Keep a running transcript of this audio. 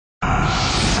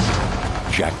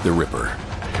Jack the Ripper,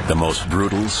 the most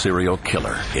brutal serial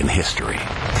killer in history.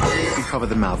 He covered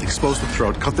the mouth, exposed the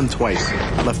throat, cut them twice,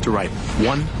 left to right.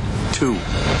 1, 2.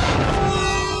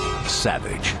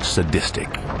 Savage, sadistic.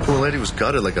 Poor lady was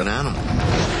gutted like an animal.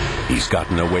 He's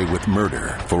gotten away with murder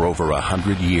for over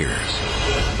 100 years.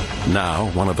 Now,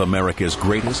 one of America's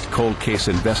greatest cold case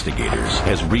investigators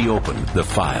has reopened the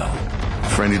file.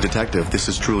 For any detective, this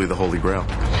is truly the Holy Grail.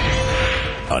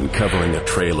 Uncovering a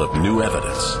trail of new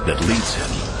evidence that leads him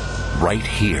right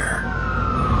here.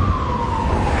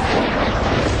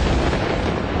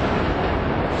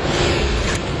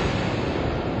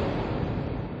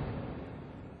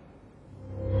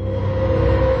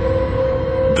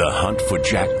 The hunt for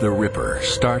Jack the Ripper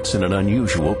starts in an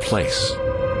unusual place.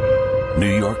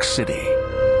 New York City.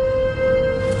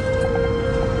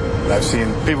 I've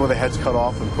seen people with their heads cut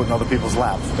off and put in other people's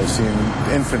laps. I've seen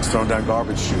infants thrown down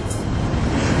garbage chutes.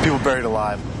 People buried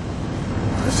alive.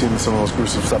 I've seen some of the most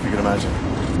gruesome stuff you can imagine.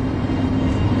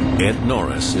 Ed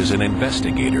Norris is an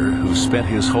investigator who spent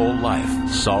his whole life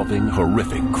solving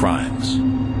horrific crimes.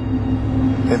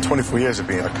 In 24 years of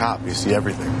being a cop, you see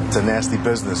everything. It's a nasty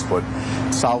business, but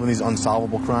solving these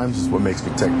unsolvable crimes is what makes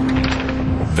me tick.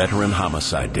 Veteran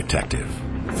homicide detective,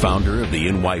 founder of the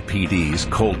NYPD's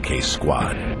Cold Case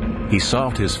Squad. He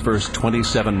solved his first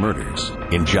 27 murders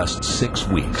in just 6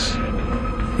 weeks.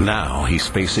 Now he's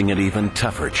facing an even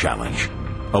tougher challenge,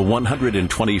 a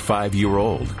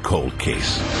 125-year-old cold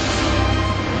case.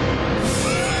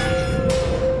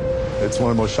 It's one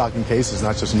of the most shocking cases,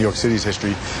 not just in New York City's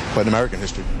history, but in American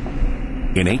history.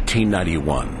 In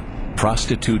 1891,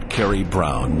 prostitute Carrie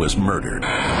Brown was murdered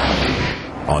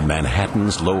on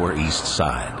Manhattan's Lower East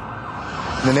Side.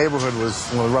 The neighborhood was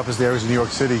one of the roughest areas in New York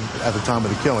City at the time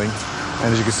of the killing.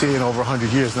 And as you can see, in over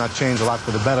 100 years, not changed a lot for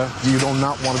the better. You do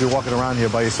not want to be walking around here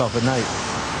by yourself at night.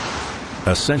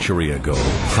 A century ago,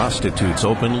 prostitutes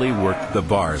openly worked the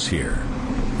bars here.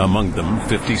 Among them,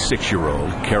 56-year-old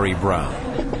Carrie Brown,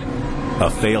 a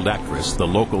failed actress the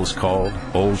locals called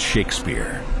Old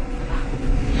Shakespeare.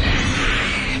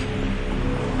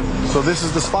 So this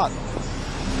is the spot.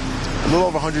 A little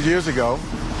over 100 years ago,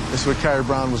 this is where Carrie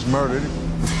Brown was murdered.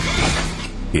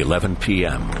 11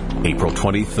 p.m., April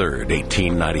 23rd,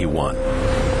 1891.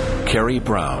 Carrie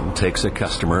Brown takes a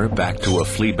customer back to a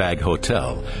Fleabag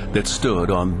hotel that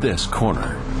stood on this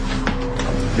corner.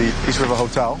 The East River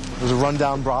Hotel. It was a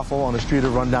rundown brothel on a street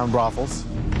of rundown brothels.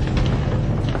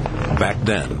 Back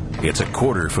then, it's a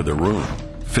quarter for the room,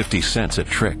 50 cents a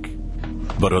trick.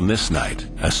 But on this night,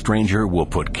 a stranger will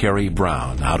put Carrie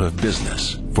Brown out of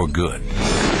business for good.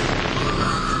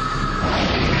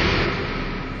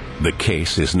 The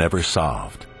case is never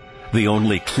solved. The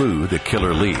only clue the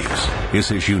killer leaves is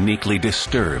his uniquely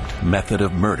disturbed method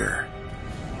of murder.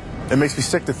 It makes me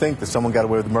sick to think that someone got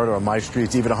away with murder on my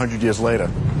streets even 100 years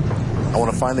later. I want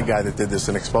to find the guy that did this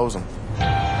and expose him.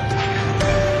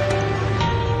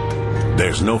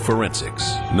 There's no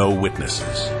forensics, no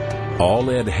witnesses. All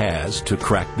Ed has to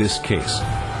crack this case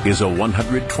is a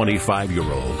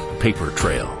 125-year-old paper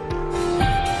trail.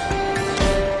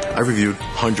 I've reviewed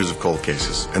hundreds of cold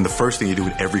cases, and the first thing you do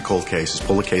with every cold case is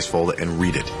pull a case folder and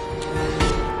read it.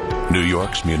 New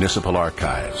York's Municipal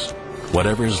Archives.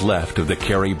 Whatever's left of the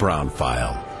Carrie Brown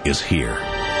file is here.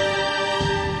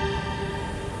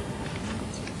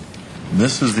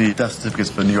 This is the death certificates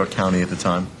for New York County at the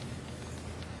time.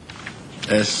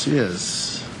 As she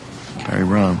is, Carrie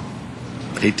Brown,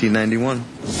 1891.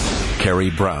 Carrie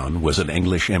Brown was an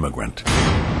English immigrant.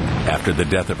 After the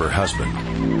death of her husband,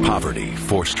 poverty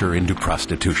forced her into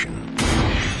prostitution.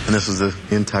 And this is the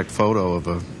intact photo of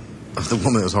the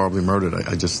woman that was horribly murdered.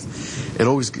 It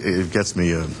always gets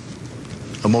me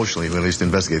emotionally when I used to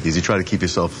investigate these. You try to keep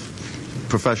yourself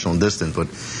professional and distant, but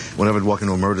whenever I'd walk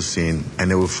into a murder scene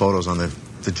and there were photos on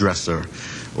the dresser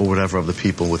or whatever of the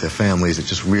people with their families, it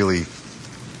just really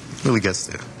gets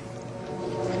there.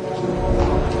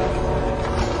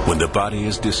 When the body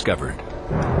is discovered,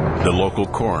 the local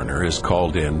coroner is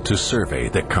called in to survey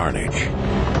the carnage.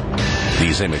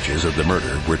 These images of the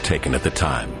murder were taken at the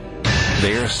time.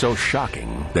 They are so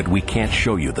shocking that we can't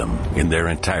show you them in their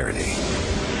entirety.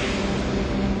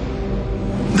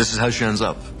 This is how she ends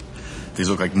up. These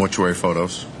look like mortuary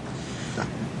photos.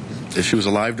 If she was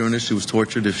alive during this, she was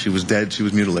tortured. If she was dead, she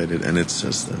was mutilated. And it's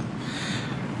just,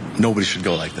 nobody should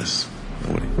go like this.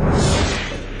 Nobody.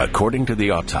 According to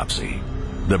the autopsy,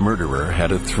 the murderer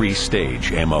had a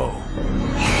 3-stage MO.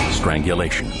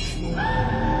 Strangulation,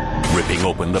 ripping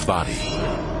open the body,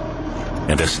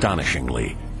 and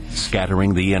astonishingly,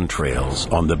 scattering the entrails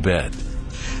on the bed.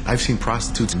 I've seen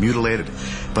prostitutes mutilated,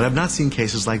 but I've not seen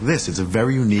cases like this. It's a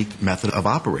very unique method of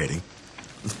operating.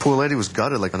 This poor lady was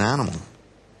gutted like an animal.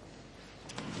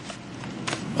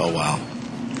 Oh, wow.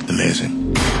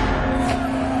 Amazing.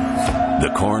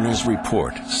 The coroner's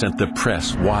report sent the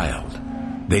press wild.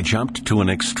 They jumped to an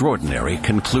extraordinary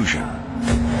conclusion.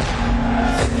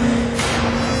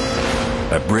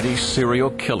 A British serial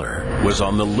killer was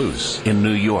on the loose in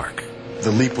New York.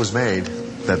 The leap was made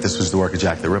that this was the work of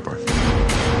Jack the Ripper.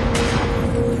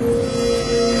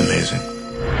 Amazing.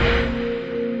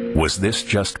 Was this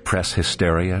just press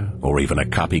hysteria or even a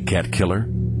copycat killer?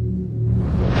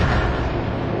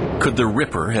 Could the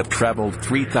Ripper have traveled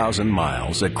 3,000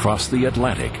 miles across the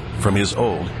Atlantic from his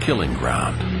old killing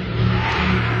ground?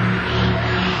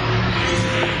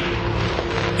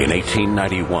 In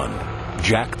 1891,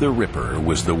 Jack the Ripper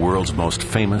was the world's most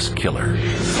famous killer.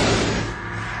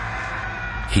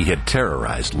 He had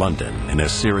terrorized London in a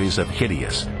series of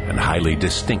hideous and highly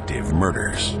distinctive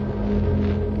murders.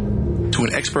 To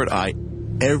an expert eye,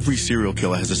 every serial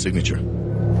killer has a signature.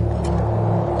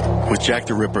 With Jack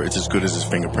the Ripper, it's as good as his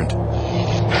fingerprint.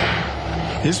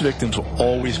 His victims were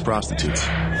always prostitutes.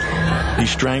 He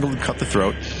strangled and cut the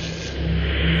throat,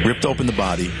 ripped open the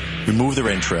body, removed their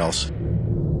entrails,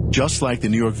 just like the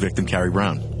New York victim, Carrie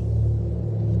Brown.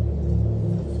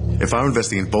 If I were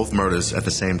investigating both murders at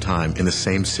the same time in the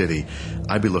same city,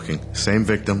 I'd be looking, same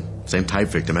victim, same type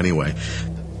victim anyway,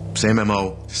 same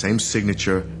MO, same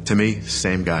signature, to me,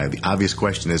 same guy. The obvious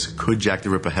question is, could Jack the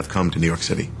Ripper have come to New York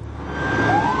City?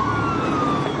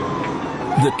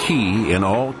 The key in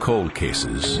all cold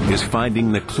cases is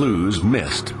finding the clues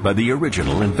missed by the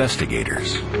original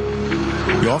investigators.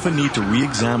 You often need to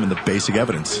re-examine the basic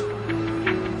evidence.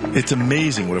 It's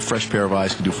amazing what a fresh pair of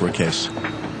eyes can do for a case.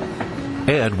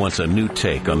 Ed wants a new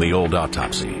take on the old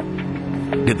autopsy.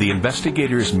 Did the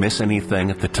investigators miss anything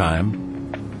at the time?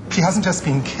 She hasn't just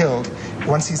been killed.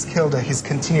 Once he's killed her, he's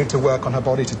continued to work on her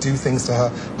body, to do things to her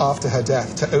after her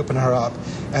death, to open her up.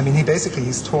 I mean,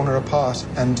 he's torn her apart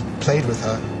and played with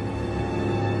her.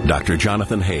 Dr.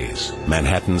 Jonathan Hayes,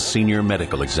 Manhattan's senior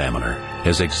medical examiner,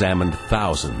 has examined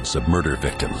thousands of murder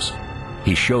victims.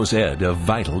 He shows Ed a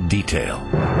vital detail.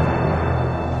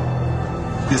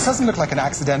 This doesn't look like an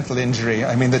accidental injury.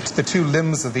 I mean, the two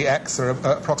limbs of the X are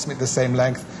approximately the same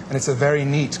length, and it's a very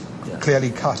neat, clearly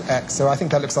cut X. So I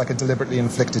think that looks like a deliberately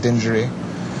inflicted injury. A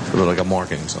little like a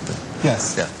marking or something.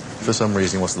 Yes. Yeah. For some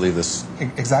reason, he wants to leave this.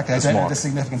 Exactly. I don't know mark. the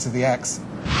significance of the X.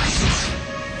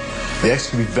 The X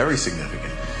can be very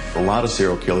significant. A lot of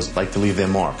serial killers like to leave their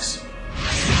marks.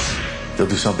 They'll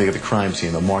do something at the crime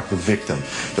scene. They'll mark the victim.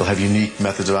 They'll have unique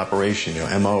methods of operation,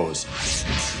 MOs.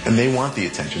 And they want the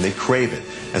attention. They crave it.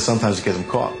 And sometimes it gets them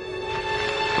caught.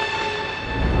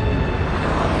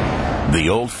 The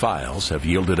old files have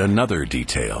yielded another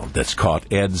detail that's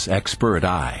caught Ed's expert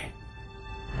eye.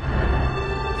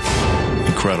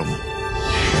 Incredible.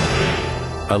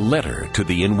 A letter to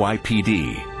the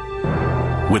NYPD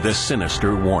with a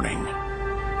sinister warning.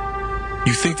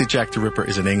 You think that Jack the Ripper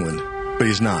is in England, but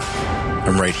he's not.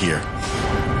 I'm right here.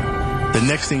 The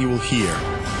next thing you will hear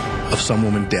of some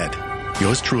woman dead,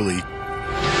 yours truly,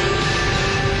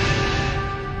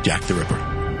 Jack the Ripper.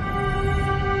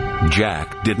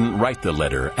 Jack didn't write the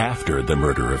letter after the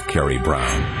murder of Carrie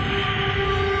Brown,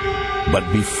 but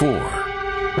before.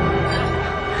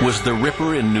 Was the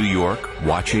Ripper in New York,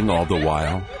 watching all the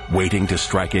while, waiting to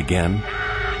strike again?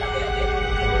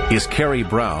 Is Carrie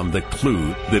Brown the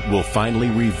clue that will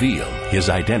finally reveal his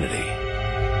identity?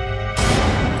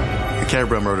 The Carrie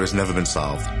Brown murder has never been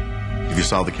solved. If you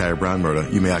solve the Carrie Brown murder,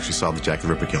 you may actually solve the Jack the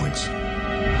Ripper killings.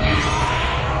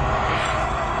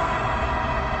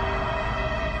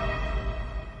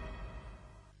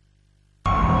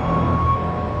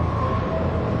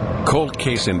 Cold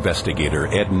case investigator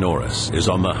Ed Norris is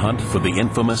on the hunt for the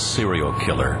infamous serial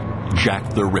killer,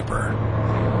 Jack the Ripper.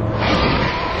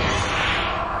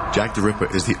 Jack the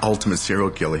Ripper is the ultimate serial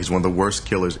killer. He's one of the worst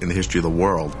killers in the history of the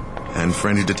world. And for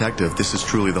any detective, this is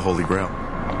truly the Holy Grail.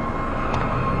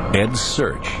 Ed's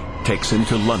search takes him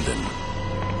to London,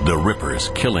 the Ripper's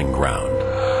killing ground.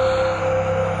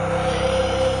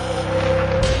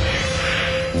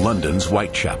 London's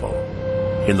Whitechapel.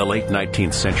 In the late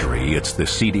 19th century, it's the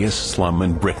seediest slum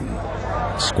in Britain.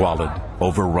 Squalid,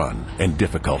 overrun, and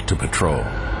difficult to patrol.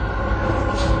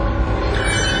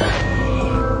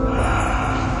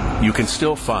 You can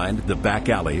still find the back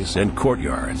alleys and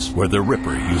courtyards where the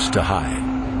Ripper used to hide.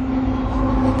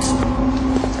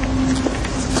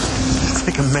 It's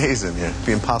like amazing. Yeah. It'd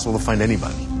be impossible to find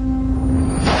anybody.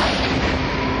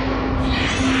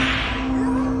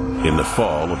 In the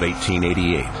fall of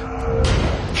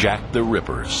 1888, Jack the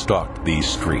Ripper stalked these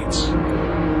streets.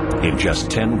 In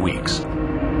just 10 weeks,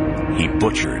 he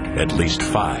butchered at least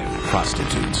 5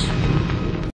 prostitutes.